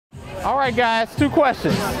All right, guys, 2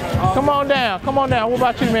 questions. Come on down. Come on down. What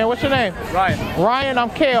about you, man? What's your name? Ryan. Ryan, I'm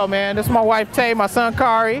Kael, man. This is my wife, Tay, my son,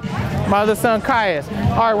 Kari, my other son, Kael.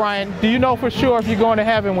 All right, Ryan, do you know for sure if you're going to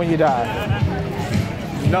heaven when you die?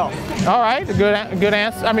 No. All right, good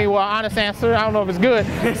answer. I mean, well, honest answer. I don't know if it's good.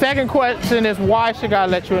 Second question is, why should God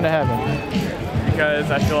let you into heaven? Because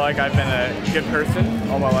I feel like I've been a good person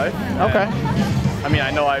all my life. Okay. I mean,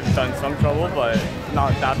 I know I've done some trouble, but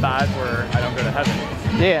not that bad where I don't go to heaven.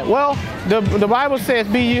 Yeah, well, the Bible says,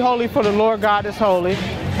 be ye holy for the Lord God is holy.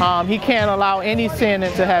 He can't allow any sin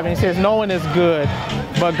into heaven. He says no one is good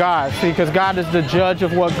but God. See, because God is the judge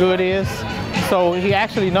of what good is. So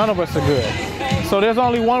none of us are good. So there's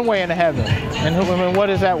only one way into heaven. And what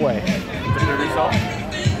is that way? To prove yourself?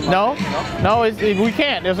 No, we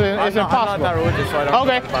can't. It's impossible. I'm not religious, so I don't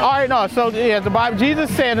okay, all right, no. So yeah, the Bible. Jesus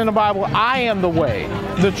said in the Bible, "I am the way,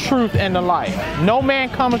 the truth, and the life. No man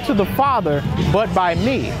cometh to the Father but by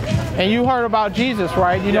me." And you heard about Jesus,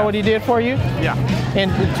 right? You know what he did for you? Yeah.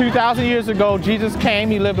 And 2,000 years ago, Jesus came.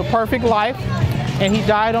 He lived a perfect life, and he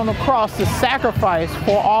died on the cross to sacrifice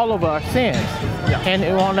for all of our sins. Yeah. And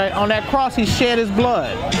on that cross, he shed his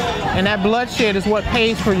blood, and that bloodshed is what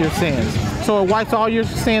pays for your sins. So it wipes all your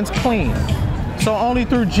sins clean. So only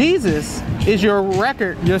through Jesus is your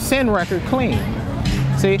sin record clean.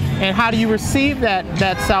 See, and how do you receive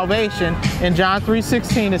that salvation? In John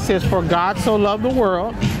 3:16, it says, "For God so loved the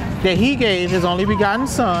world that he gave his only begotten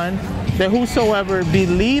Son, that whosoever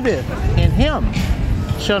believeth in him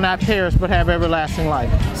shall not perish but have everlasting life."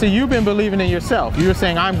 See, you've been believing in yourself. You're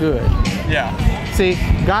saying, "I'm good." Yeah. See,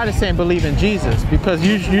 God is saying believe in Jesus, because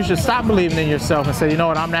you should stop believing in yourself and say, you know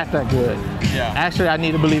what, I'm not that good. Yeah. Actually, I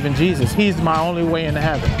need to believe in Jesus. He's my only way into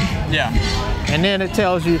heaven. Yeah. And then it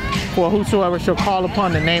tells you, for whosoever shall call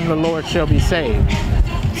upon the name of the Lord shall be saved.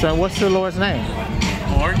 So what's the Lord's name?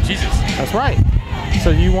 Lord Jesus. That's right.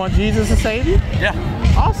 So you want Jesus to save you? Yeah.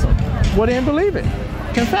 Awesome. Well, then believe it.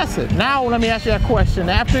 Confess it. Now let me ask you that question.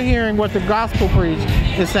 After hearing what the gospel preach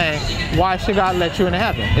is saying, why should God let you into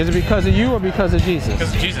heaven? Is it because of you or because of Jesus?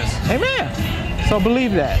 Because of Jesus. Amen. So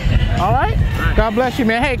believe that. All right? God bless you,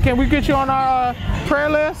 man. Hey, can we get you on our prayer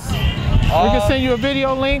list? We can send you a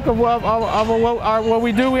video link of what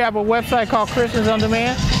we do. We have a website called Christians on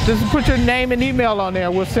Demand. Just put your name and email on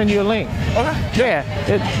there. We'll send you a link. Okay.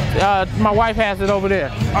 Yeah. My wife has it over there.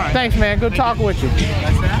 All right. Thanks, man. Good talking with you.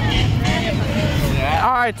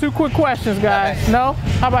 All right, 2 quick questions, guys. No?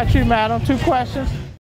 How about you, madam? 2 questions?